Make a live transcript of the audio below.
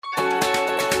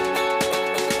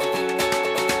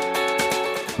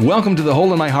Welcome to the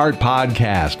Hole in My Heart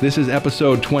podcast. This is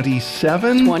episode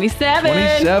 27.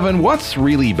 27. What's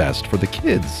really best for the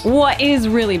kids? What is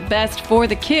really best for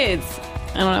the kids?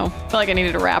 I don't know. I felt like I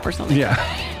needed a rap or something.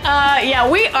 Yeah.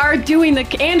 We are doing the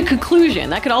conclusion.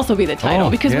 That could also be the title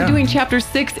because yeah. we're doing chapters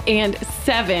 6 and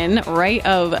 7, right?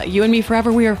 Of You and Me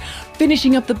Forever. We are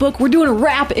finishing up the book. We're doing a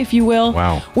wrap, if you will.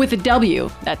 Wow. With a W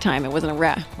that time. It wasn't a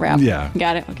wrap. Yeah.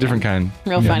 Got it? Okay. Different kind.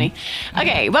 Real funny.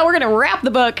 Okay, but we're going to wrap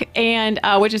the book, and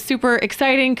which is super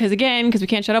exciting because we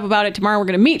can't shut up about it. Tomorrow we're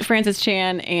going to meet Francis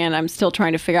Chan, and I'm still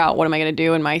trying to figure out what am I going to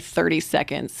do in my 30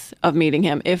 seconds of meeting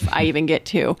him, if I even get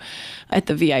to, at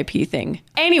the VIP thing.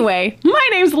 Anyway, my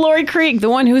name's Lori Krieg, the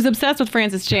one who's obsessed with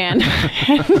Francis Chan.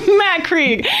 Matt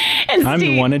Krieg. And I'm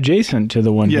Steve, the one adjacent to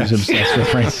the one Yes. who's obsessed with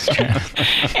Francis Chan.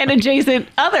 and adjacent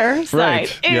other side Right,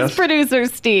 is yes. producer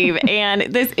Steve. And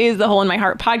this is the Hole in My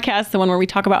Heart podcast, the one where we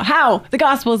talk about how the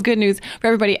gospel is good news for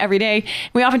everybody every day.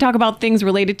 We often talk about things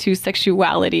related to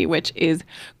sexuality, which is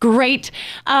great.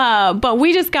 But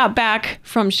we just got back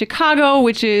from Chicago,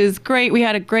 which is great. We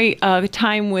had a great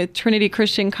time with Trinity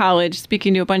Christian College,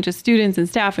 speaking to a bunch of students and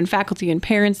staff and faculty and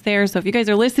parents there. So if you guys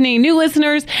are listening, new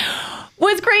listeners,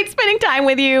 was great spending time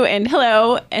with you, and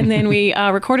hello. And then we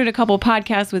recorded a couple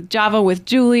podcasts with Java with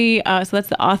Julie. So that's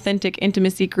the Authentic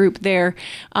Intimacy group there.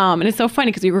 And it's so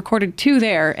funny because we recorded 2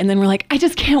 there, and then we're like, I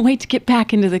just can't wait to get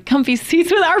back into the comfy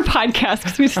seats with our podcast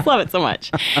because we just love it so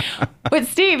much. But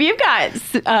Steve, you've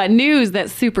got news that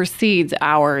supersedes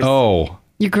ours. Oh,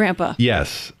 Your grandpa.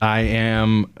 yes. I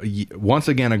am once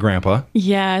again a grandpa.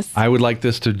 Yes. I would like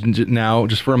this to now,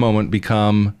 just for a moment,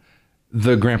 become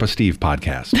the Grandpa Steve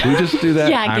podcast. Can we just do that?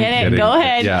 Yeah, I'm get it. kidding. Go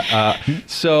ahead. Yeah.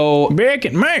 So Back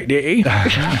in my day.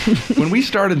 when we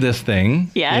started this thing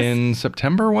Yes. in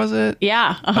September, was it?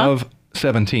 Yeah. Of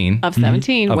 17. Of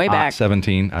 17, Of way back.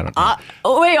 17. I don't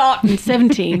know. Way off in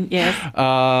 17. Yes.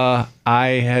 I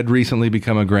had recently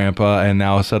become a grandpa, and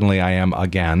now suddenly I am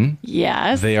again.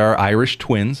 Yes. They are Irish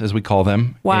twins, as we call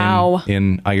them. Wow.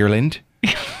 In Ireland.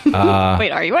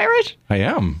 Wait, are you Irish? I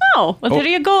am. Oh, well, there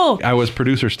you go. I was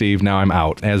producer Steve. Now I'm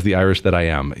out as the Irish that I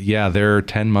am. Yeah, they're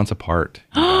 10 months apart.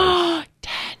 10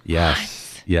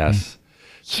 Yes. Yes.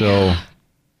 So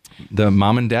the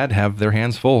mom and dad have their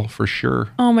hands full for sure.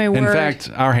 Oh, my In word. fact,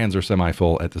 our hands are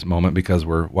semi-full at this moment because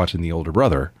we're watching the older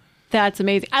brother. That's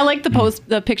amazing. I like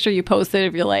the picture you posted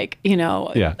of your, like,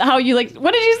 Yeah. how you, like,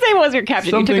 what did you say was your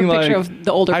caption? Something you took a picture like, of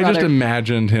the older I brother. just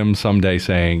imagined him someday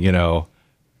saying,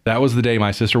 that was the day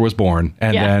my sister was born,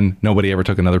 and Yeah. then nobody ever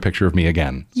took another picture of me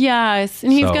again. Yes.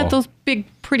 And he's So- got those big,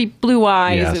 pretty blue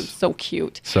eyes. Yes. It's so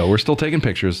cute. So we're still taking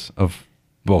pictures of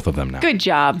both of them now. Good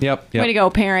job. Yep. Way to go,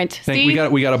 parent. We Steve?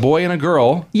 got a boy and a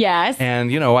girl, Yes.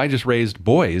 and I just raised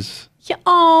boys, Yeah.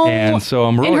 Oh. and so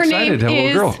I'm real And her excited to have a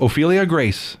name little is- girl, Ophelia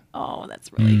Grace. Oh,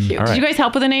 that's really cute. all Did you right. guys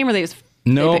help with the name, or they just...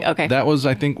 No, Okay. that was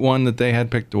I think one that they had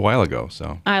picked a while ago.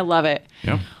 So I love it.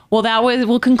 yeah. Well,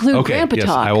 we'll conclude Okay. Grandpa Yes,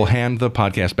 Talk. I will hand the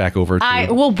podcast back over to.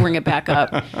 We'll bring it back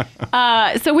up.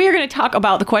 So we are going to talk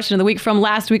about the question of the week from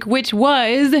last week, which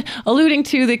was alluding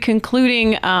to the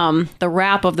concluding, the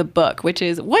wrap of the book, which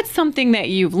is what's something that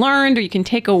you've learned or you can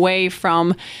take away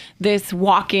from this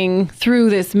walking through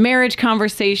this marriage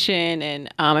conversation. And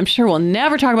I'm sure we'll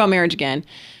never talk about marriage again.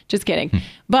 Just kidding.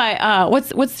 But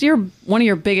what's one of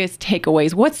your biggest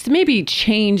takeaways? What's maybe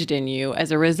changed in you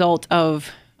as a result of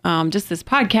just this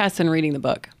podcast and reading the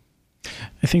book?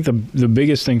 I think the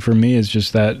biggest thing for me is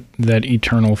just that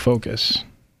eternal focus.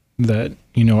 That,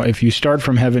 if you start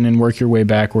from heaven and work your way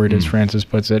backward, as Francis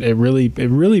puts it, it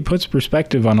really puts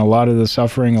perspective on a lot of the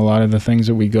suffering, a lot of the things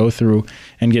that we go through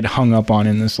and get hung up on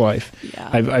in this life. Yeah.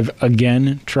 I've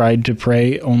again tried to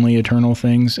pray only eternal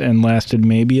things and lasted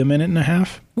maybe a minute and a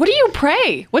half. What do you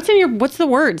pray? What's the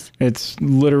words? It's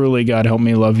literally, God help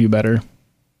me love you better.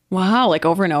 Wow, like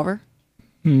over and over.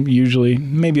 Usually,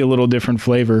 maybe a little different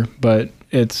flavor, but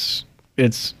it's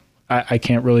I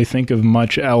can't really think of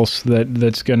much else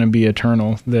that's going to be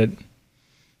eternal that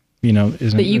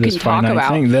isn't That you this can talk finite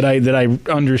about. thing that I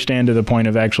understand to the point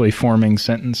of actually forming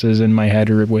sentences in my head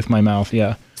or with my mouth.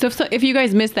 Yeah. So if you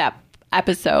guys missed that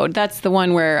episode, that's the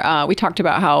one where we talked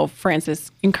about how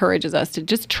Francis encourages us to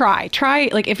just try,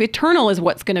 like if eternal is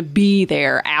what's going to be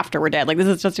there after we're dead, like this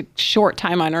is just a short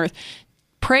time on earth.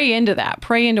 Pray into that.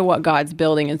 Pray into what God's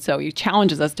building. And so he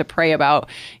challenges us to pray about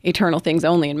eternal things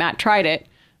only. And Matt tried it.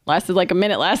 Lasted like a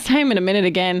minute last time and a minute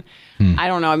again. I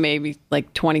don't know, maybe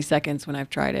like 20 seconds when I've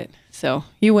tried it. So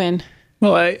you win.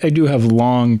 Well, I do have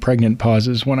long pregnant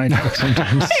pauses when I talk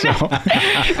sometimes. So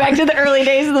Back to the early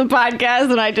days of the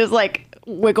podcast, and I just like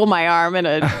wiggle my arm and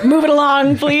move it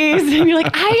along, please. And you're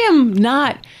like, I am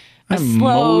not I'm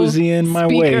slow moseying my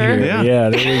way speaker. here. Yeah. Yeah,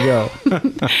 there we go.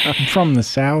 I'm from the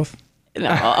South.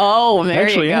 Oh, there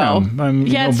Actually, you go. I'm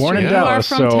it's born true. in You are Dallas,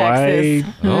 from so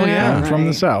Texas. Oh, yeah. I'm from the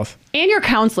right. South. And your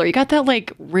counselor, you got that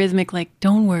like rhythmic, like,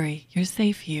 don't worry, you're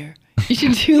safe here. You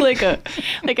should do like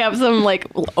have some like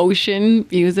ocean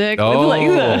music with like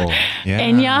the yeah.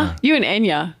 Enya. You and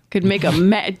Enya could make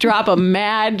drop a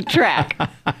mad track.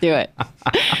 Do it.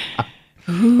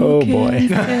 Oh boy.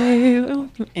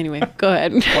 Anyway, go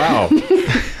ahead. Wow.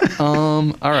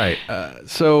 All right.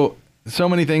 So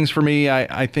many things for me.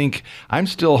 I think I'm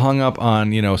still hung up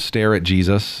on, stare at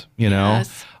Jesus,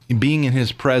 Yes. being in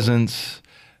his presence,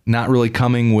 not really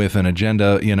coming with an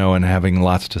agenda, and having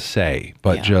lots to say,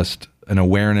 but Yeah. just an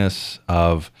awareness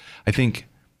of, I think,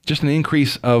 just an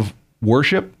increase of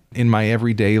worship in my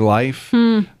everyday life.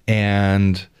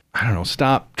 And I don't know,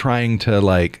 stop trying to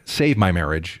like save my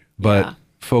marriage, but Yeah.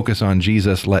 focus on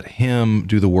Jesus, let him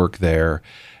do the work there,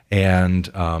 and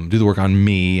do the work on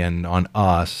me and on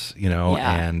us, Yeah.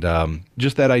 and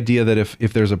just that idea that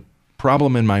if there's a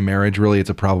problem in my marriage, really it's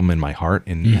a problem in my heart,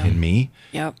 in me,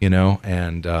 Yep.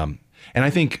 and I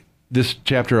think this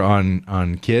chapter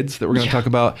on kids that we're going to talk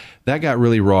about, that got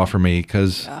really raw for me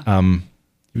because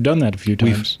You've done that a few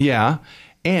times.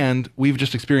 and we've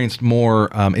just experienced more.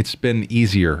 It's been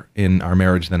easier in our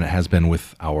marriage than it has been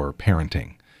with our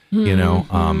parenting,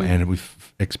 and we've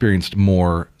experienced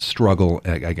more struggle,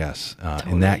 I guess,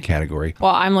 in that category.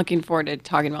 Well, I'm looking forward to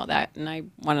talking about that, and I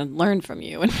want to learn from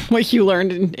you and what you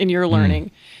learned in your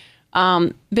learning.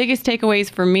 Biggest takeaways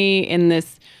for me in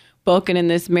this book and in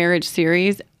this marriage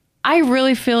series, I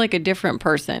really feel like a different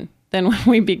person than when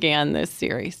we began this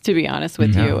series, to be honest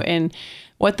with you. And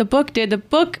what the book did, the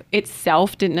book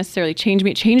itself didn't necessarily change me.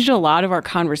 It changed a lot of our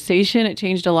conversation. It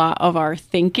changed a lot of our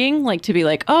thinking, like to be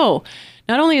like, oh,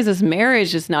 not only is this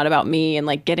marriage just not about me and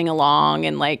like getting along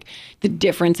and like the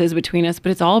differences between us,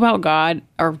 but it's all about God.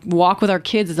 Our walk with our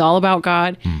kids is all about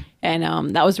God.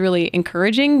 And that was really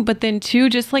encouraging. But then too,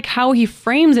 just like how he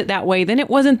frames it that way, then it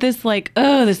wasn't this like,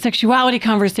 oh, the sexuality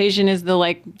conversation is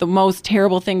the most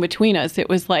terrible thing between us. It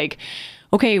was like,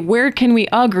 okay, where can we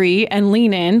agree and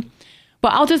lean in?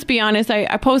 But I'll just be honest,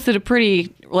 I posted a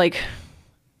pretty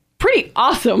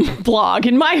awesome blog,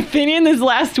 in my opinion, this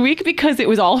last week because it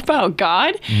was all about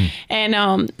God.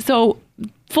 And so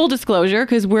full disclosure,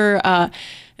 because we're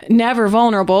never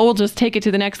vulnerable, we'll just take it to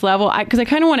the next level. Because I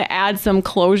kind of want to add some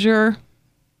closure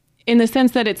in the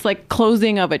sense that it's like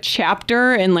closing of a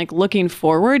chapter and like looking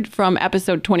forward from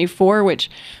episode 24,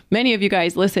 which many of you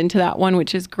guys listened to that one,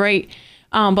 which is great.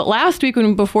 But last week,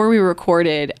 before we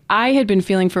recorded, I had been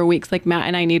feeling for weeks like Matt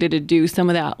and I needed to do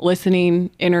some of that listening,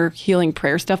 inner healing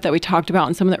prayer stuff that we talked about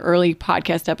in some of the early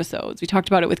podcast episodes. We talked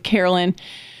about it with Carolyn.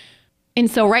 And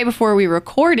so right before we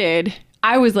recorded,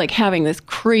 I was like having this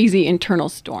crazy internal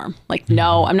storm. Like,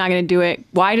 no, I'm not going to do it.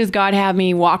 Why does God have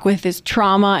me walk with this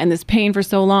trauma and this pain for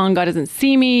so long? God doesn't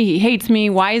see me. He hates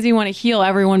me. Why does he want to heal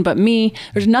everyone but me?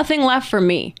 There's nothing left for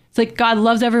me. It's like God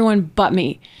loves everyone but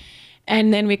me.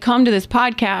 And then we come to this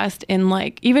podcast and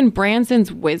like even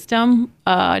Branson's wisdom,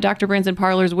 Dr. Branson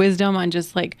Parler's wisdom on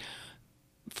just like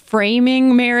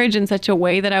framing marriage in such a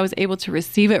way that I was able to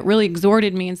receive it really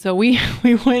exhorted me. And so we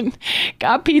went,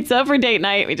 got pizza for date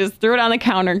night. We just threw it on the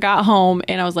counter, got home,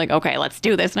 and I was like, okay, let's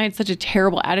do this. And I had such a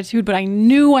terrible attitude, but I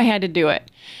knew I had to do it.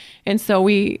 And so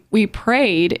we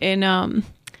prayed, and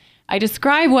I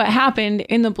describe what happened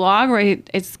in the blog, right?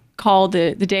 It's called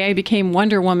the Day I Became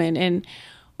Wonder Woman. And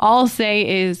all I'll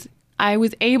say is I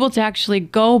was able to actually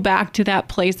go back to that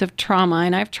place of trauma.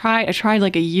 And I tried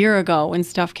like a year ago when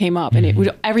stuff came up,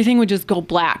 and everything would just go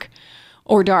black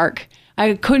or dark.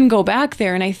 I couldn't go back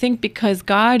there. And I think because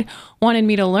God wanted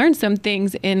me to learn some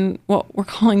things in what we're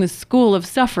calling the school of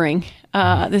suffering,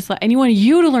 and he wanted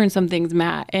you to learn some things,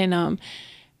 Matt. And I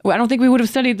don't think we would have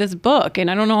studied this book.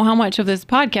 And I don't know how much of this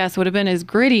podcast would have been as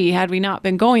gritty had we not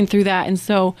been going through that. And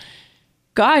so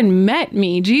God met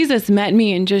me, Jesus met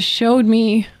me, and just showed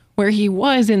me where he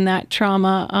was in that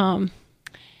trauma.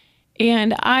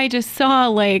 And I just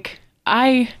saw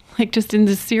just in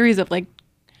this series of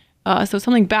so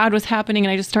something bad was happening,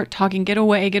 and I just start talking, get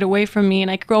away from me. And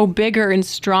I grow bigger and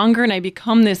stronger, and I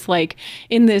become this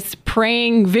in this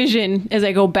praying vision as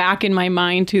I go back in my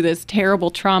mind to this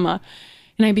terrible trauma.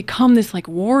 And I become this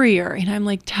warrior, and I'm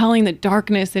telling the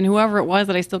darkness and whoever it was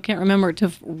that I still can't remember to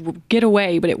get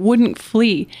away, but it wouldn't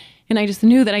flee. And I just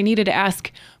knew that I needed to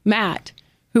ask Matt,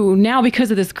 who now, because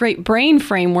of this great brain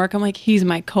framework, I'm he's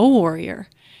my co-warrior.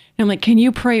 And I'm can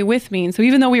you pray with me? And so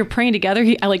even though we were praying together,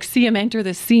 I see him enter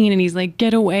the scene, and he's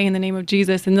get away in the name of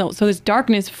Jesus. And so this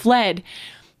darkness fled,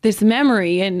 this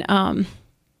memory. And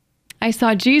I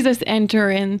saw Jesus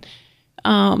enter, and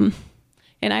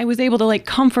And I was able to like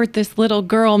comfort this little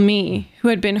girl, me, who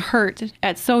had been hurt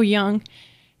at so young.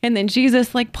 And then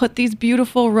Jesus like put these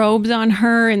beautiful robes on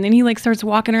her, and then he like starts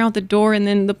walking her out the door. And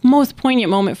then the most poignant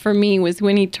moment for me was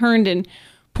when he turned and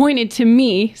pointed to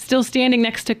me, still standing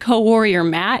next to co-warrior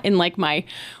Matt in like my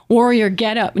warrior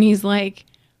getup. And he's like,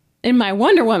 in my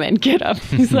Wonder Woman getup,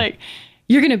 he's like,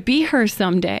 you're going to be her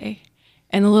someday.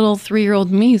 And the little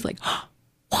 3-year-old me is like, oh,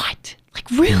 what? Like,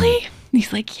 really? And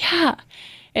he's like, yeah.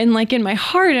 And like in my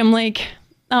heart, I'm like,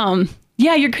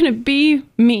 yeah, you're going to be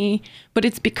me, but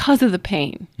it's because of the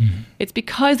pain. Mm-hmm. It's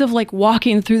because of like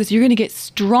walking through this. You're going to get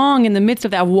strong in the midst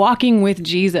of that, walking with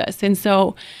Jesus. And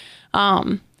so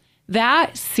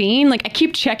that scene, like I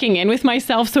keep checking in with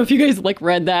myself. So if you guys like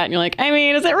read that and you're like, I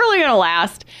mean, is it really going to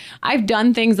last? I've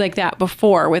done things like that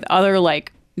before with other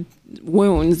like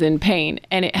wounds and pain,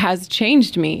 and it has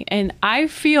changed me. And I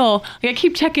feel like I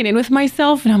keep checking in with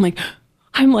myself, and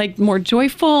I'm like more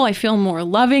joyful. I feel more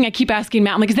loving. I keep asking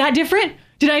Matt, I'm like, is that different?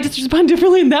 Did I just respond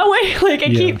differently in that way? Like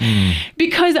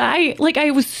because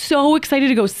I was so excited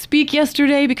to go speak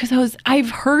yesterday, because I've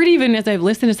heard, even as I've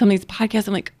listened to some of these podcasts,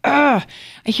 I'm like, I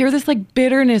hear this like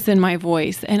bitterness in my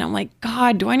voice. And I'm like,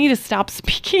 God, do I need to stop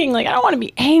speaking? Like, I don't want to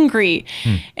be angry.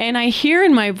 And I hear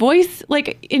in my voice,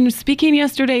 like in speaking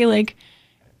yesterday, like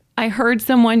I heard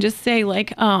someone just say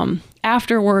like,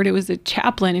 afterward, it was a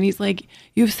chaplain, and he's like,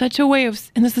 you have such a way of,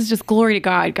 and this is just glory to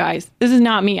God, guys. This is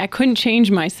not me. I couldn't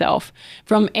change myself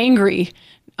from angry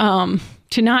to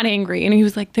not angry. And he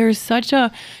was like, you have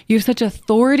such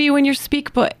authority when you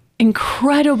speak, but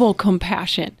incredible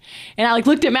compassion. And I like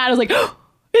looked at Matt, I was like, oh,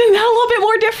 isn't that a little bit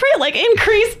more different? Like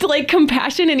increased like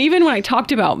compassion. And even when I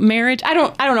talked about marriage, I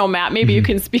don't know, Matt, maybe you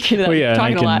can speak into that. Well, yeah,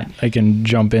 talking a lot. I can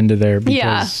jump into there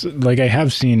because like I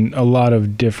have seen a lot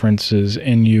of differences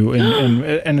in you,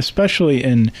 and especially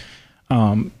in,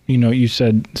 you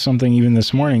said something even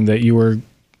this morning that you were,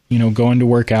 going to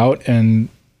work out and,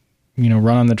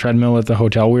 run on the treadmill at the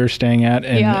hotel we were staying at,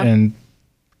 and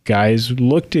guys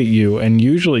looked at you, and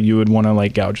usually you would want to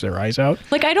like gouge their eyes out.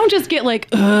 Like, I don't just get like,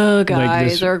 guys, like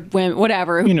this, or women,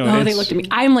 whatever. They looked at me.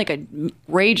 I'm like a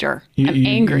rager. I'm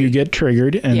angry. You get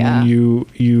triggered, and then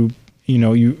you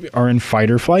are in fight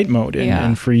or flight mode.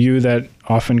 And for you, that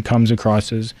often comes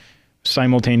across as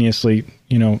simultaneously,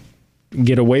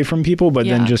 get away from people, but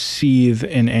then just seethe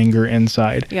in anger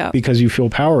inside because you feel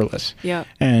powerless. Yeah.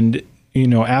 And,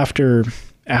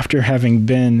 after having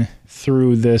been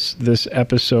through this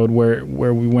episode where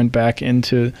we went back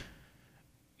into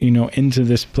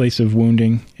this place of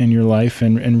wounding in your life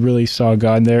and really saw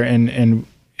God there. And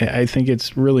I think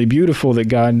it's really beautiful that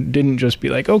God didn't just be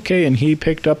like, okay, and he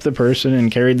picked up the person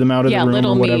and carried them out of the room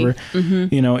or whatever.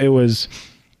 Mm-hmm. It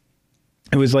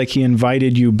was like he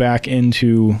invited you back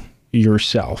into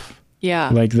yourself. Yeah.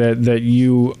 Like that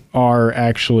you are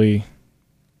actually,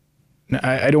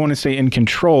 I don't want to say in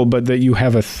control, but that you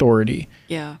have authority,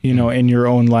 in your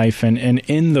own life and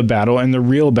in the battle, and the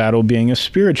real battle being a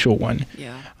spiritual one.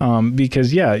 Yeah.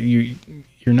 Because you're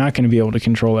not going to be able to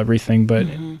control everything, but,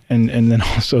 and then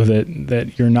also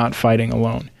that you're not fighting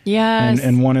alone. Yes.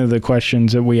 And one of the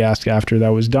questions that we asked after that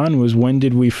was done was, when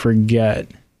did we forget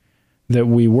that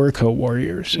we were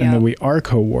co-warriors and that we are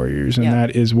co-warriors, and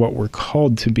that is what we're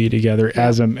called to be together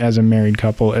as a married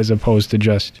couple, as opposed to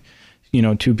just,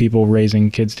 two people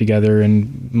raising kids together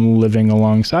and living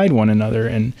alongside one another.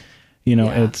 And,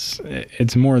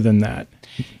 it's more than that.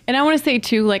 And I want to say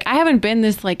too, like, I haven't been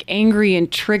this like angry and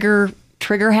trigger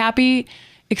happy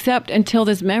except until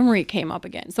this memory came up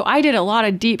again. So I did a lot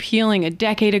of deep healing a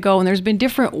decade ago, and there's been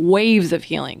different waves of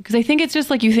healing. Because I think it's just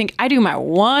like, you think, I do my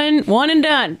one and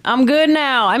done. I'm good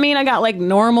now. I mean, I got like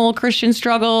normal Christian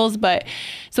struggles, but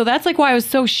so that's like why I was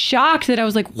so shocked that I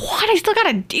was like, what? I still got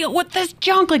to deal with this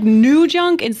junk, like new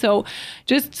junk. And so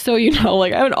just so you know,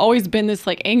 like I had always been this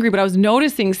like angry, but I was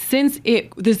noticing since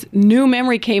this new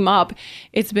memory came up,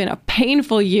 it's been a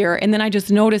painful year. And then I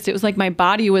just noticed it was like my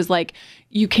body was like,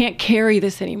 you can't carry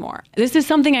this anymore. This is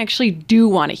something I actually do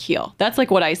want to heal. That's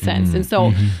like what I sense. And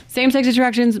so same-sex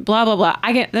attractions, blah, blah, blah.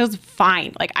 That was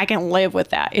fine. Like I can live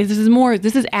with that. This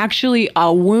is actually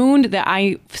a wound that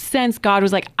I sense God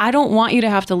was like, I don't want you to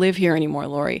have to live here anymore,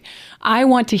 Lori. I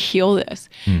want to heal this.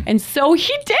 And so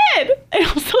he did. And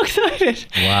I'm so excited.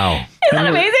 Wow. Isn't that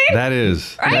amazing? That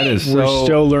is. Right? That is. We're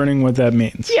still learning what that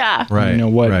means. Yeah. Right.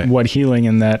 What healing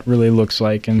in that really looks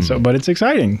like. And so, but it's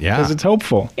exciting. Yeah. Because it's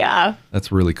hopeful. Yeah.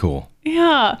 That's really cool.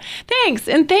 Yeah. Thanks.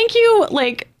 And thank you.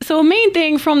 So a main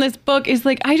thing from this book is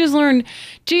I just learned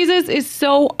Jesus is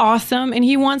so awesome, and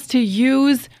he wants to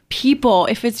use people,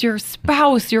 if it's your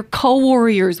spouse, your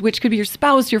co-warriors, which could be your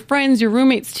spouse, your friends, your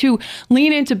roommates, to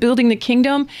lean into building the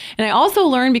kingdom. And I also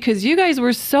learned, because you guys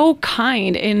were so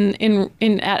kind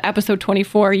in at episode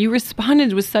 24, you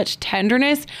responded with such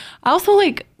tenderness. I also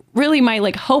really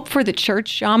my hope for the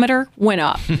churchometer went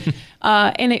up.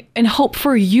 And hope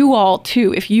for you all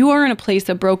too. If you are in a place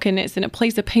of brokenness, in a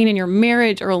place of pain in your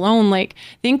marriage or alone,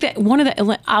 think that one of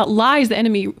the lies the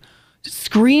enemy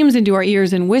screams into our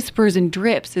ears and whispers and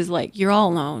drips is you're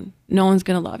all alone. No one's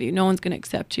going to love you. No one's going to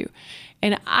accept you.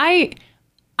 And I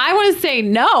want to say,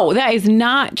 no, that is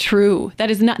not true.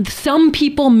 That is not. Some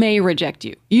people may reject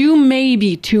you. You may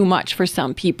be too much for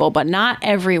some people, but not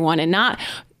everyone, and not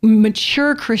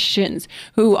mature Christians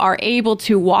who are able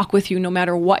to walk with you no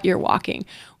matter what you're walking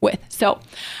with. So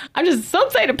I'm just so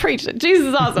excited to preach it. Jesus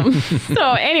is awesome.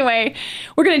 So anyway,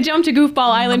 we're going to jump to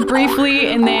Goofball Island briefly,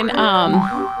 and then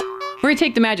we're going to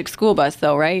take the Magic School Bus,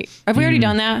 though, right? Have we already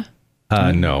done that?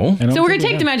 No. So we're going to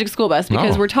take the Magic School Bus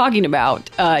because we're talking about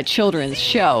children's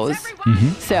shows.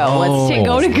 So let's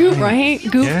go to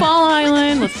Goofball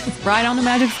Island. Let's ride on the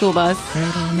Magic School Bus.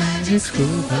 Ride on the Magic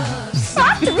School Bus. Come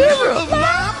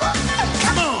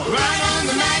on, ride on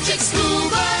the Magic School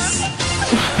Bus.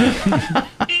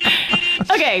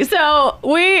 Okay, so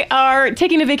we are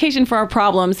taking a vacation for our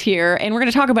problems here, and we're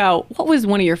going to talk about what was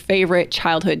one of your favorite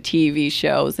childhood TV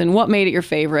shows and what made it your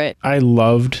favorite. I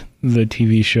loved the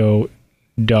TV show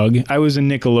Doug. I was a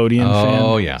Nickelodeon fan.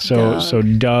 Oh, yeah. So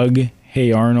Doug,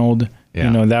 Hey Arnold,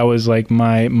 Yeah. that was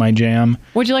my jam.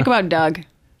 What'd you like about Doug?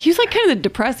 He was kind of the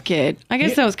depressed kid. I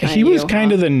guess that was kind of He was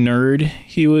kind of the nerd.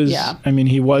 He was, Yeah. I mean,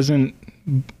 he wasn't,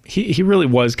 he really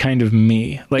was kind of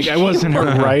me. I wasn't a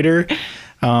writer.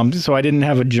 So I didn't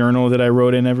have a journal that I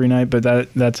wrote in every night, but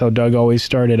that's how Doug always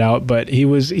started out. But he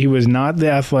was not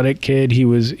the athletic kid. He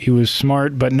was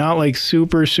smart, but not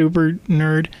super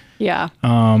nerd. Yeah.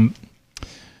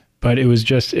 But it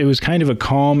was kind of a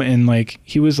calm, and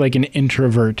he was an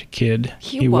introvert kid.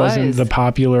 He wasn't the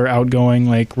popular, outgoing,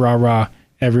 rah rah,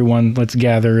 everyone, let's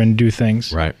gather and do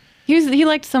things. Right. He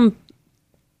liked some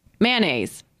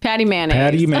mayonnaise. Patty mayonnaise.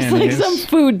 Patty mayonnaise. Some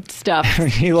food stuff.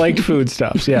 He liked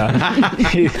foodstuffs, yeah.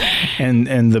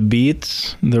 and the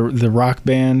Beats, the rock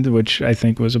band, which I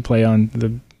think was a play on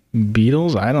the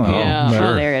Beatles. I don't know. Yeah, but,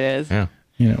 well, there it is.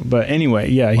 Yeah. But anyway,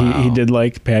 yeah, he did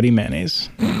like Patty mayonnaise.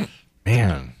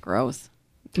 Man. Gross.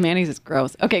 Mayonnaise is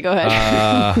gross. Okay, go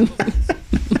ahead.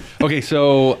 Okay,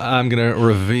 so I'm going to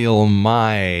reveal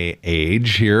my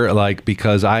age here,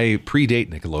 because I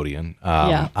predate Nickelodeon.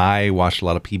 Yeah. I watched a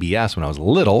lot of PBS when I was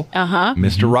little. Uh-huh.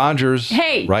 Mr. Rogers.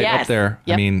 Hey, right yes. up there.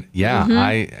 Yep. I mean, yeah,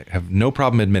 I have no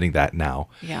problem admitting that now.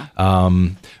 Yeah.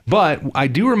 But I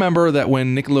do remember that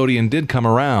when Nickelodeon did come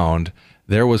around,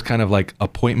 there was kind of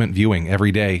appointment viewing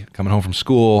every day coming home from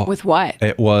school. With what?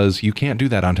 It was, you can't do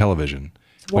that on television,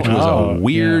 which was a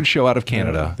weird show out of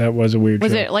Canada. That was a weird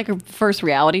Was show. it a first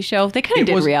reality show? They kind of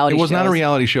did reality shows. It was not a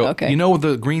reality show. Okay. You know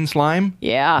the green slime?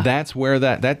 Yeah. That's where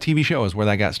that TV show is where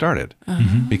that got started.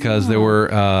 Because there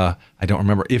were, I don't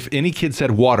remember. If any kid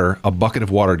said water, a bucket of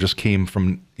water just came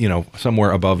from,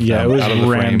 somewhere above them. Yeah, it was out of the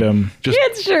random. Frame. Just,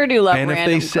 Kids sure do love and if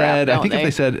random they said, crap, I think don't if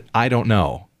they said, I don't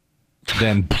know,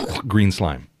 then green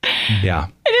slime. Yeah.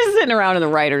 They're just sitting around in the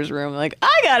writer's room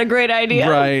I got a great idea.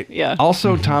 Right. Yeah.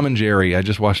 Also, Tom and Jerry. I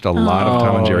just watched a lot of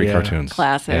Tom and Jerry cartoons.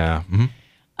 Classic. Yeah. Mhm.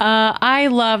 I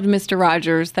loved Mr.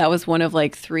 Rogers. That was one of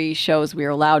 3 shows we were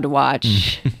allowed to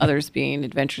watch, others being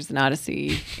Adventures in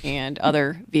Odyssey and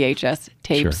other VHS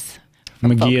tapes.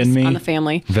 McGee Focus and Me. on the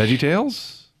family.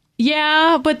 VeggieTales?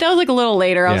 Yeah, but that was a little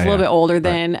later. I was a little yeah. bit older Right.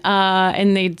 then.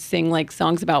 And they'd sing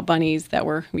songs about bunnies that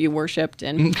we worshipped.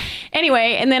 And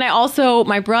anyway, and then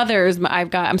my brothers,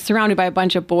 I'm surrounded by a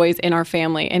bunch of boys in our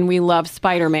family, and we love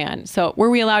Spider-Man. So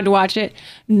were we allowed to watch it?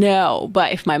 No.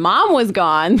 But if my mom was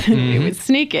gone, we would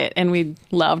sneak it, and we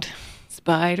loved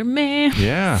Spider-Man.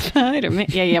 Yeah. Spider-Man.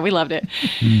 Yeah, we loved it.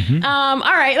 All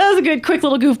right, that was a good, quick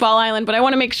little Goofball Island, but I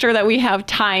want to make sure that we have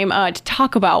time to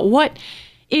talk about what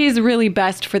is really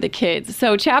best for the kids.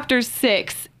 So chapter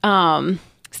 6,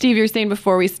 Steve, you were saying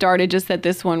before we started just that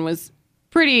this one was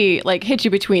pretty hit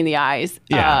you between the eyes.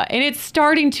 Yeah. And it's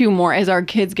starting to more as our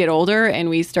kids get older and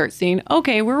we start seeing,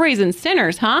 okay, we're raising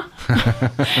sinners, huh?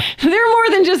 They're more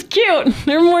than just cute.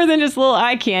 They're more than just little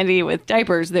eye candy with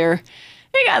diapers. They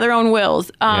got their own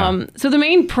wills. So the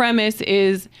main premise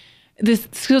is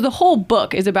so the whole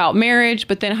book is about marriage,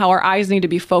 but then how our eyes need to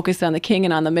be focused on the king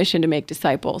and on the mission to make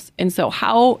disciples. And so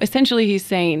how essentially he's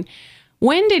saying,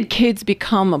 when did kids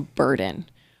become a burden?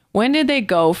 When did they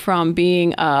go from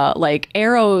being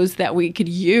arrows that we could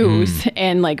use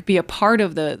and be a part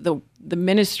of the the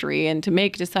ministry and to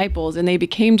make disciples, and they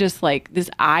became just like this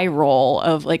eye roll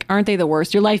of like, aren't they the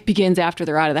worst? Your life begins after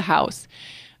they're out of the house.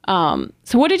 So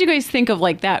what did you guys think of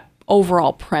like that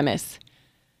overall premise?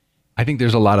 I think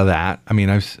there's a lot of that. I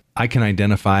mean, I can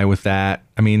identify with that.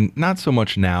 I mean, not so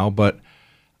much now, but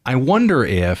I wonder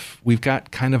if we've got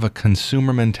kind of a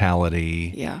consumer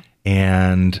mentality. Yeah.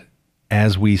 And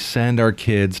as we send our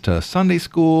kids to Sunday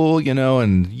school,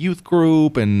 and youth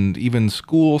group and even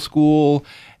school,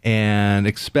 and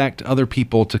expect other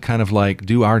people to kind of like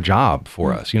do our job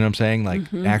for us, you know what I'm saying? Like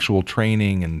actual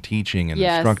training and teaching and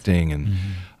instructing.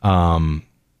 And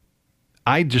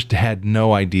I just had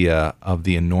no idea of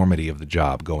the enormity of the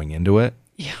job going into it,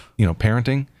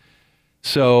 parenting.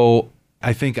 So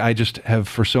I think I just have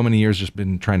for so many years just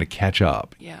been trying to catch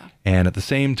up. Yeah. And at the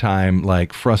same time,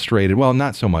 like frustrated. Well,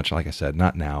 not so much, like I said,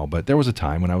 not now, but there was a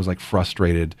time when I was like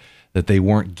frustrated that they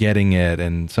weren't getting it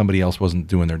and somebody else wasn't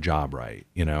doing their job right,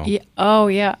 Yeah. Oh,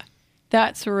 yeah.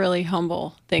 That's a really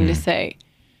humble thing to say.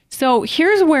 So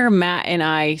here's where Matt and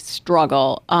I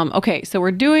struggle. Okay, so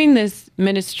we're doing this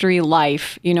ministry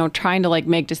life, trying to like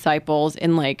make disciples.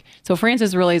 And like, so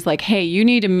Francis really is like, hey, you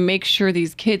need to make sure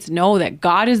these kids know that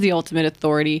God is the ultimate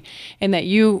authority and that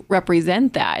you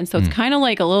represent that. And so it's kind of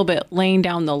like a little bit laying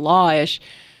down the law-ish.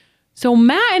 So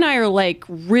Matt and I are like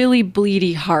really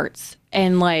bleedy hearts.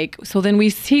 And like, so then we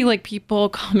see like people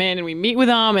come in and we meet with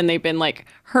them and they've been like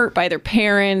hurt by their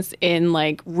parents in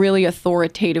like really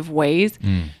authoritative ways.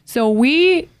 So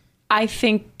we, I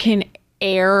think, can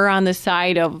err on the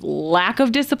side of lack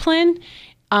of discipline.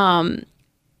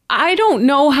 I don't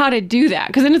know how to do that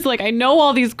because then it's like, I know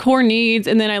all these core needs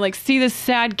and then I like see this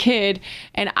sad kid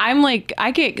and I'm like,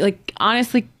 I get like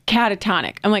honestly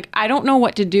catatonic. I'm like, I don't know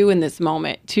what to do in this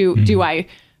moment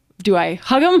do I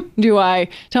hug him? Do I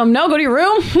tell him, no, go to your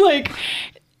room? Like,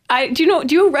 did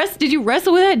you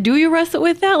wrestle with that? Do you wrestle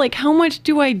with that? Like, how much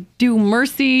do I do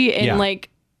mercy and like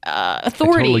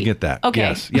authority? I totally get that.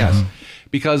 Okay. Yes.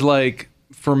 Because like,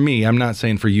 for me, I'm not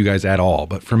saying for you guys at all,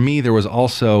 but for me, there was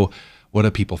also, what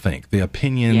do people think? The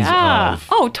opinions of,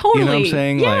 oh, totally. You know what I'm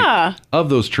saying? Yeah. Like, of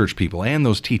those church people and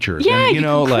those teachers. Yeah, and, you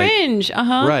can cringe.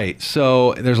 Right.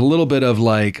 So there's a little bit of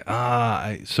like,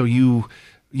 so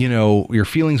your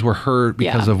feelings were hurt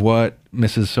because of what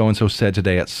Mrs. So-and-so said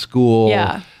today at school.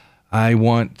 Yeah. I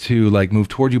want to like move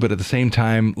toward you, but at the same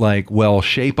time, like, well,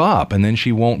 shape up and then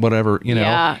she won't, whatever,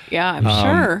 Yeah, I'm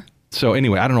sure. So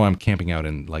anyway, I don't know. I'm camping out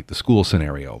in like the school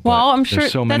scenario. But Well, I'm sure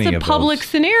so that's many a of public those.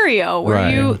 scenario where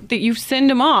Right. you send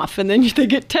them off and then they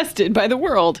get tested by the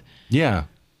world. Yeah.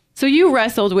 So you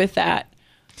wrestled with that.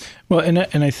 Well, and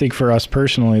I think for us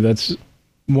personally, that's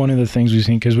one of the things we've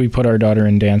seen because we put our daughter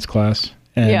in dance class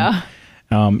and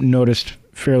noticed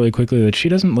fairly quickly that she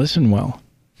doesn't listen well.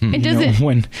 It doesn't.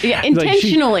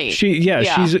 Intentionally.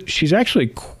 She's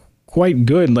actually quite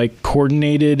good, like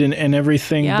coordinated and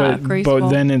everything. Yeah, but graceful.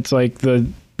 then it's like the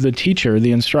teacher,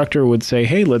 the instructor would say,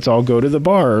 "Hey, let's all go to the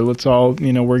bar. Or let's all,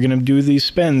 we're gonna do these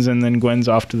spins," and then Gwen's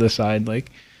off to the side, like,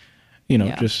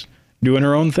 just doing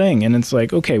her own thing. And it's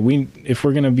like, okay, if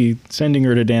we're gonna be sending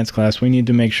her to dance class, we need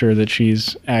to make sure that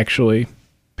she's actually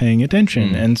paying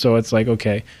attention. And so it's like,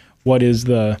 okay,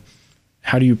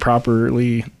 how do you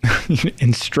properly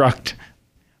instruct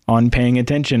on paying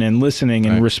attention and listening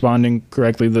and responding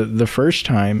correctly the first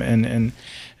time and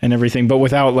everything, but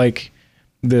without like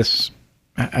this,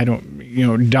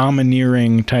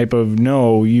 domineering type of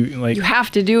you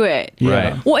have to do it.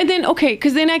 Right. Well, and then,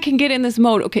 because then I can get in this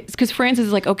mode. Okay. Because Francis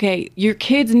is like, okay, your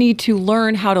kids need to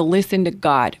learn how to listen to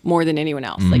God more than anyone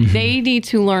else. Like they need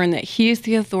to learn that he is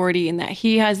the authority and that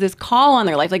he has this call on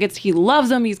their life. Like he loves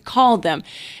them. He's called them.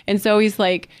 And so he's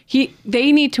like,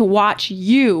 they need to watch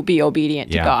you be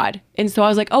obedient to God. And so I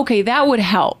was like, okay, that would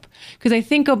help. Because I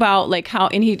think about like how,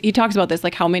 and he talks about this,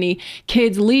 like how many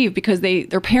kids leave because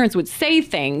their parents would say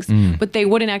things, but they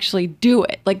wouldn't actually do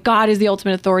it. Like God is the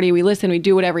ultimate authority. We listen, we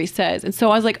do whatever he says. And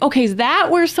so I was like, okay, is that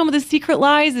where some of the secret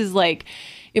lies? Is like,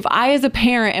 if I as a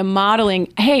parent am modeling,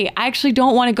 hey, I actually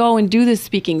don't want to go and do this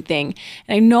speaking thing.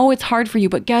 And I know it's hard for you,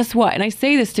 but guess what? And I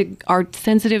say this to our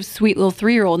sensitive, sweet little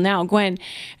 3-year-old now, Gwen.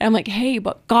 And I'm like, hey,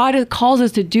 but God calls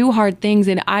us to do hard things.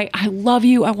 And I love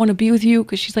you. I want to be with you.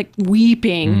 Because she's like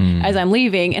weeping as I'm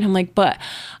leaving. And I'm like, but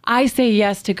I say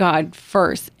yes to God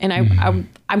first. And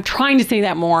I'm trying to say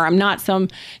that more. I'm not some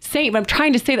saint, but I'm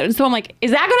trying to say that. And so I'm like,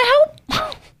 is that going to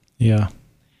help? Yeah.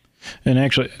 And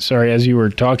actually, sorry, as you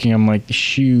were talking, I'm like,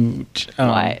 shoot.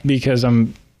 What? Because I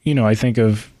think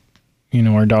of,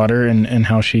 our daughter and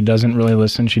how she doesn't really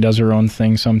listen. She does her own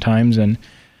thing sometimes. And,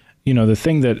 the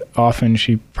thing that often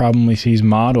she probably sees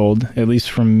modeled, at least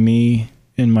from me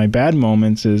in my bad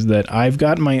moments, is that I've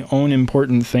got my own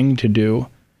important thing to do.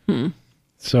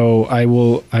 So I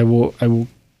will,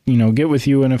 get with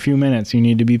you in a few minutes. You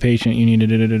need to be patient. You need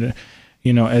to,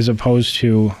 as opposed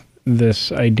to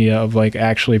this idea of like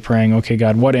actually praying, okay,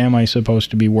 God, what am I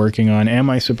supposed to be working on? Am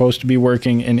I supposed to be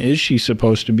working? And is she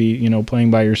supposed to be,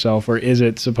 playing by herself? Or is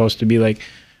it supposed to be like,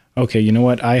 okay, you know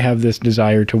what? I have this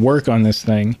desire to work on this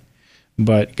thing,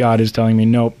 but God is telling me,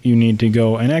 nope, you need to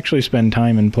go and actually spend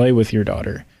time and play with your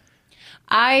daughter.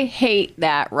 I hate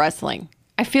that wrestling.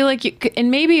 I feel like and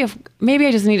maybe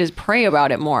I just need to pray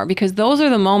about it more, because those are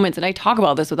the moments, and I talk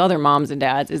about this with other moms and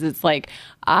dads, is it's like,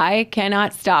 I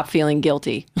cannot stop feeling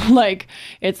guilty. Like,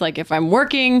 it's like, if I'm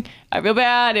working, I feel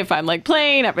bad. If I'm like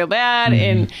playing, I feel bad.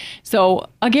 And so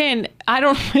again,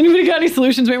 anybody got any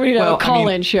solutions? Maybe we need a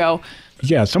call-in show.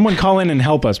 Yeah, someone call in and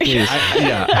help us, please.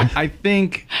 I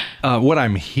think what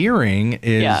I'm hearing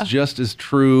is just as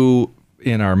true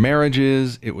in our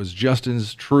marriages. It was just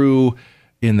as true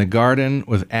in the garden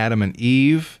with Adam and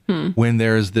Eve, when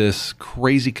there's this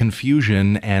crazy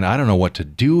confusion and I don't know what to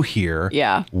do here.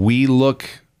 Yeah. We look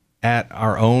at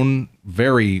our own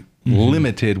very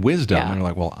limited wisdom and we're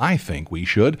like, well, I think we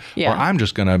should, or I'm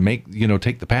just going to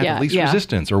take the path of least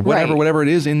resistance, or whatever it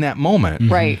is in that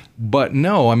moment. Right. But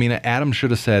no, I mean, Adam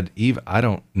should have said, Eve, I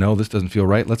don't know, this doesn't feel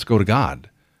right. Let's go to God.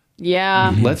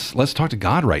 Yeah. Let's talk to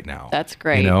God right now. That's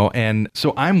great. And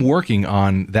so I'm working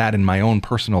on that in my own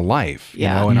personal life,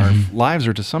 and our lives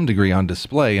are to some degree on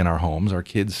display in our homes. Our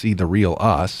kids see the real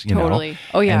us, Totally.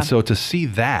 Oh, yeah. And so to see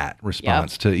that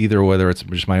response to either whether it's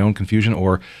just my own confusion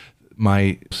or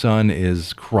my son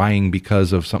is crying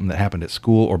because of something that happened at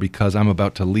school, or because I'm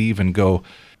about to leave and go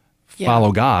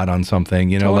follow God on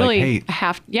something, Totally. like,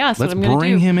 hey, let's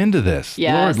bring him into this.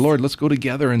 Yes. Lord, let's go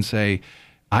together and say,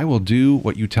 I will do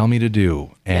what you tell me to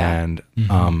do. And,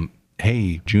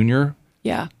 hey, Junior,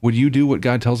 would you do what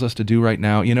God tells us to do right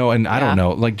now? And I don't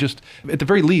know, like, just at the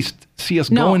very least, see us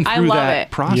going through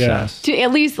that process. To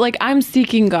at least, like, I'm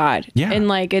seeking God. Yeah. And,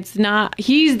 like, it's not,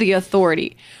 he's the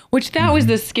authority, which that was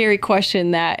the scary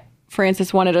question that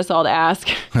Francis wanted us all to ask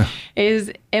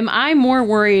is, am I more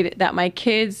worried that my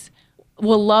kids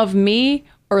will love me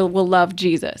or will love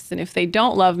Jesus? And if they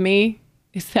don't love me,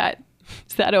 is that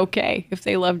okay if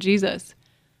they love Jesus?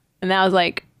 And that was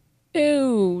like,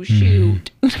 oh,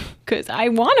 shoot. Because I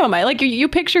want them. You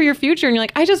picture your future and you're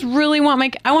like, I just really want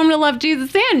I want them to love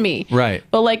Jesus and me. Right.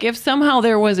 But like, if somehow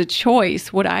there was a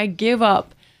choice, would I give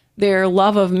up their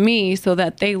love of me so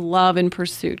that they love and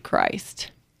pursued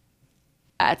Christ?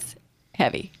 That's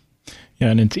heavy. Yeah,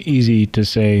 and it's easy to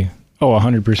say,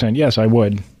 100%, yes, I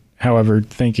would. However,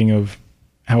 thinking of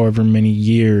however many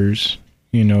years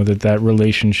that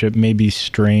relationship may be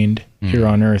strained here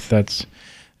on earth,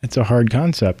 it's a hard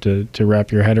concept to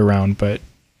wrap your head around. But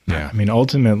I mean,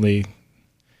 ultimately,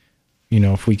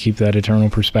 if we keep that eternal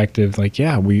perspective, like,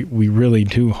 we really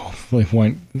do hopefully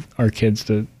want our kids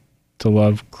to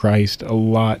love Christ a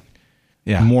lot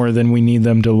more than we need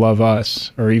them to love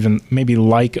us, or even maybe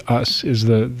like us is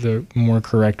the more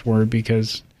correct word,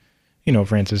 because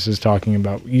Francis is talking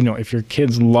about, if your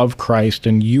kids love Christ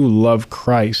and you love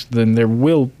Christ, then there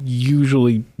will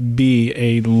usually be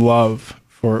a love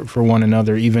for one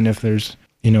another, even if there's,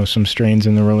 some strains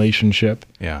in the relationship.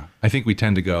 Yeah. I think we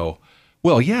tend to go,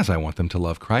 well, yes, I want them to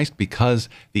love Christ because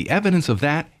the evidence of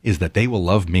that is that they will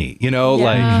love me.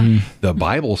 Like the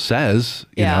Bible says,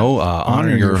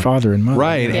 honor your father and mother.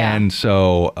 Right. Yeah. And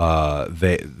so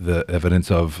the evidence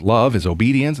of love is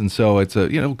obedience. And so it's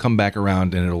it'll come back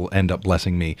around and it'll end up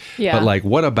blessing me. Yeah. But like,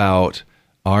 what about,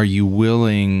 are you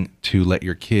willing to let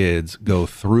your kids go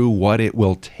through what it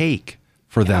will take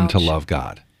for them to love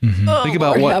God? Oh, Think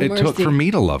about Lord, what it have took mercy. for me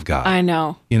to love God. I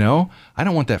know. I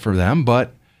don't want that for them,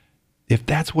 but if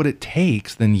that's what it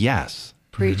takes, then yes.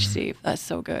 Preach, Steve. That's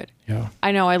so good. Yeah.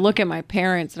 I know. I look at my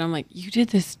parents and I'm like, you did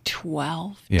this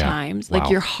 12 times. Wow. Like,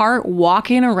 your heart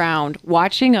walking around,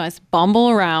 watching us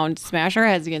bumble around, smash our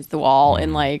heads against the wall.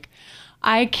 And like,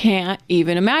 I can't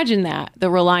even imagine that, the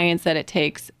reliance that it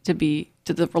takes to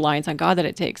the reliance on God that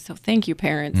it takes. So thank you,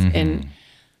 parents. And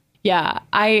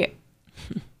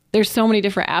there's so many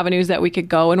different avenues that we could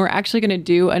go, and we're actually going to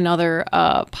do another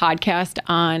podcast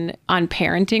on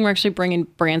parenting. We're actually bringing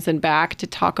Branson back to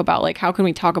talk about, like, how can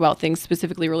we talk about things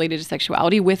specifically related to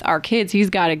sexuality with our kids. He's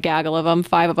got a gaggle of them,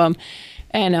 5 of them.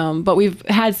 And but we've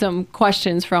had some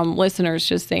questions from listeners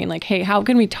just saying, like, hey, how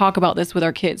can we talk about this with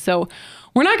our kids? So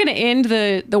we're not going to end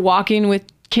the Walking with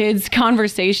kids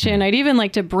conversation. I'd even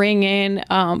like to bring in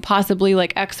possibly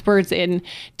like experts in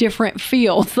different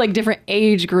fields, like different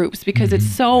age groups, because it's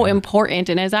so important.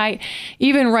 And as I,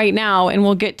 even right now, and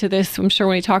we'll get to this, I'm sure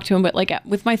when we talk to him, but like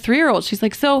with my 3-year-old, she's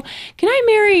like, so can I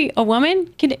marry a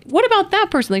woman? What about that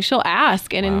person? Like she'll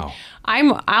ask. And Wow.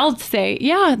 I'll say,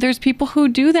 yeah, there's people who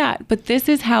do that, but this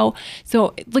is how,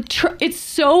 so like, it's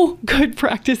so good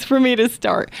practice for me to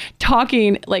start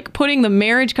talking, like putting the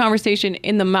marriage conversation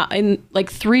in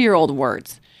like 3-year-old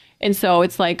words. And so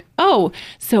it's like, oh,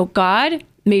 so God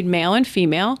made male and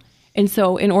female. And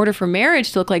so in order for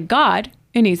marriage to look like God,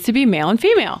 it needs to be male and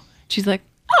female. She's like,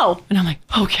 oh, and I'm like,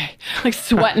 okay, like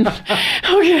sweating.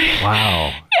 Okay.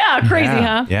 Wow. Yeah, crazy,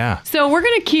 huh? Yeah. So we're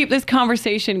going to keep this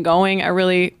conversation going. I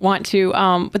really want to.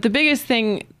 But the biggest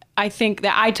thing I think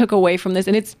that I took away from this,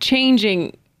 and it's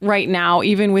changing right now,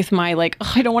 even with my like,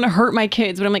 I don't want to hurt my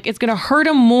kids, but I'm like, it's going to hurt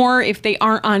them more if they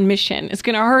aren't on mission. It's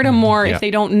going to hurt them more if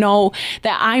they don't know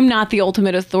that I'm not the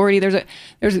ultimate authority.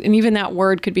 And even that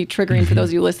word could be triggering for those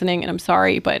of you listening, and I'm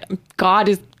sorry, but God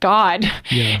is God.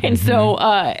 Yeah. And so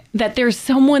that there's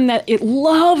someone that it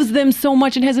loves them so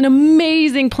much and has an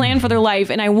amazing plan for their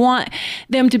life. And I want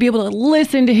them to be able to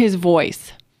listen to his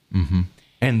voice.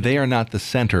 And they are not the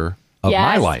center of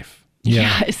my Yes. life.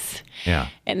 Yeah. Yes. Yeah.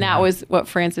 And that was what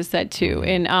Francis said too.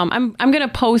 And I'm going to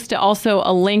post also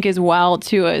a link as well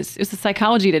to it's a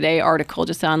Psychology Today article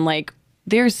just on like,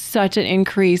 there's such an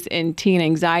increase in teen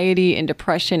anxiety and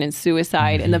depression and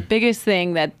suicide. And the biggest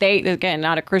thing that again,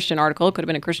 not a Christian article, it could have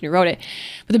been a Christian who wrote it,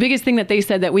 but the biggest thing that they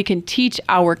said that we can teach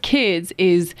our kids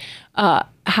is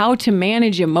how to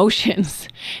manage emotions.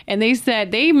 And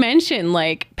they mentioned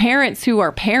like parents who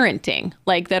are parenting,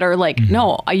 like that are like,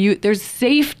 no, there's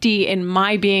safety in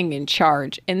my being in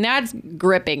charge. And that's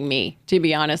gripping me, to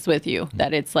be honest with you,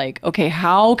 that it's like, okay,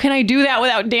 how can I do that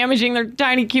without damaging their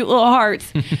tiny, cute little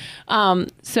hearts?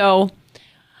 So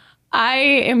I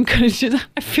am going to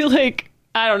I feel like,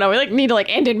 I don't know, we like need to like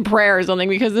end in prayer or something,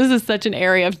 because this is such an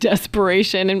area of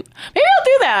desperation. And maybe I'll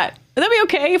do that. Would that be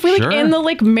okay if we like Sure. end the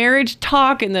like marriage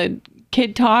talk and the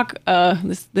kid talk,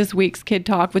 this week's kid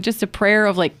talk, with just a prayer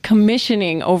of like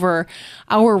commissioning over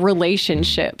our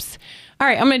relationships? All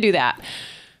right, I'm going to do that.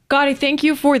 God, I thank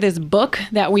you for this book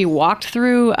that we walked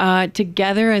through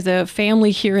together as a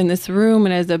family here in this room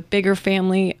and as a bigger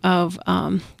family of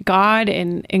God.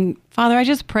 And Father, I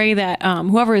just pray that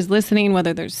whoever is listening,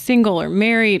 whether they're single or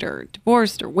married or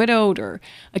divorced or widowed or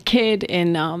a kid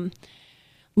and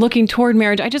looking toward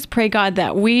marriage, I just pray, God,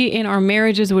 that we in our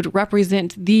marriages would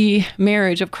represent the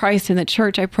marriage of Christ in the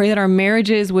church. I pray that our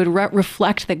marriages would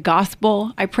reflect the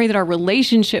gospel. I pray that our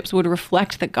relationships would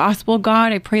reflect the gospel,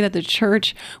 God. I pray that the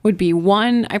church would be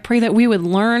one. I pray that we would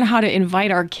learn how to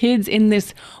invite our kids in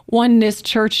this oneness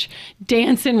church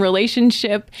dance and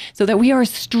relationship, so that we are a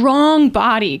strong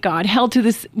body, God, held to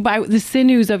this by the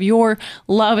sinews of your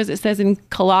love, as it says in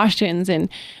Colossians. And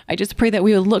I just pray that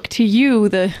we would look to you,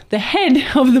 the head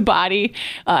of the body,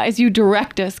 as you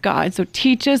direct us, God. So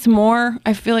teach us more.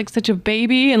 I feel like such a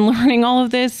baby in learning all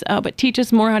of this, but teach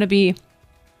us more how to be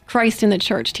Christ in the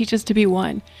church. Teach us to be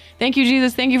one. Thank you,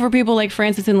 Jesus. Thank you for people like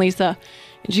Francis and Lisa.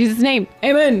 In Jesus' name,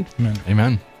 amen.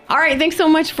 Amen. All right, thanks so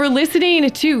much for listening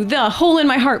to the Hole in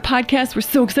My Heart podcast. We're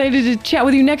so excited to chat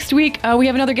with you next week. We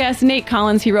have another guest, Nate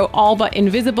Collins. He wrote All But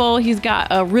Invisible. He's got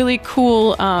a really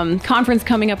cool conference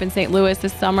coming up in St. Louis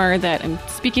this summer that I'm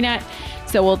speaking at.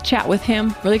 So we'll chat with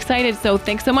him. Really excited. So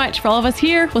thanks so much for all of us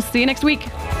here. We'll see you next week.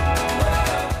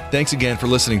 Thanks again for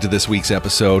listening to this week's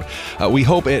episode. We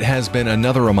hope it has been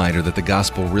another reminder that the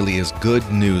gospel really is good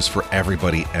news for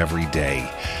everybody every day.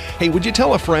 Hey, would you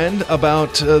tell a friend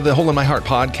about the Hole in My Heart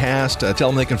podcast? Tell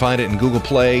them they can find it in Google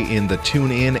Play, in the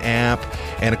TuneIn app,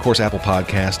 and of course Apple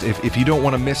Podcast. If you don't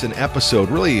want to miss an episode,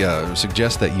 really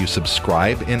suggest that you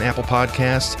subscribe in Apple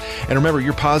Podcasts. And remember,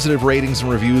 your positive ratings and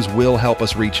reviews will help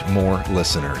us reach more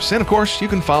listeners. And of course, you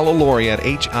can follow Lori at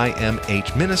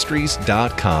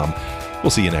himhministries.com.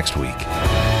 We'll see you next week.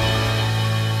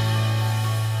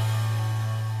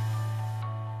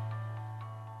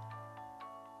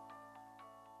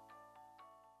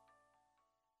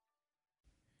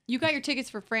 You got your tickets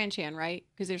for Franchan, right?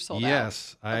 Because they're sold out.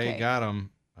 Yes, Okay. I got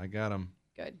them.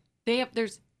 Good.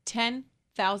 There's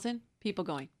 10,000 people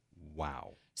going.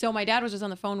 Wow. So my dad was just on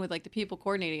the phone with like the people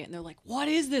coordinating it, and they're like, "What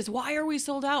is this? Why are we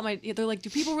sold out?" They're like, "Do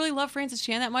people really love Francis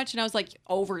Chan that much?" And I was like,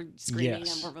 over screaming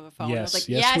Yes. them over the phone. Yes. I was like,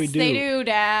 Yes, "Yes, we they do." do,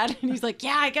 Dad." And he's like,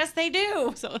 "Yeah, I guess they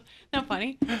do." So not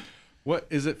funny. What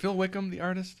is it? Phil Wickham, the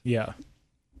artist? Yeah.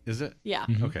 Is it? Yeah.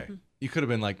 Okay. You could have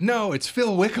been like, no, it's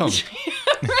Phil Wickham.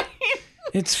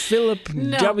 It's Philip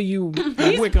No. W.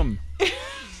 Wickham.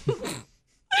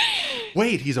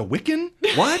 Wait, he's a Wiccan?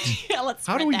 What? Yeah, let's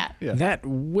How spread do we? that. Yeah. That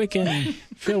Wiccan,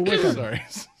 Phil Wickham.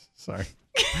 Sorry.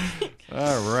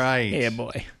 All right. Yeah,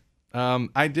 boy.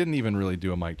 I didn't even really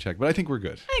do a mic check, but I think we're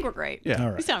good. I think we're great. Yeah. All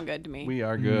You right. sound good to me. We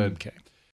are good. Okay.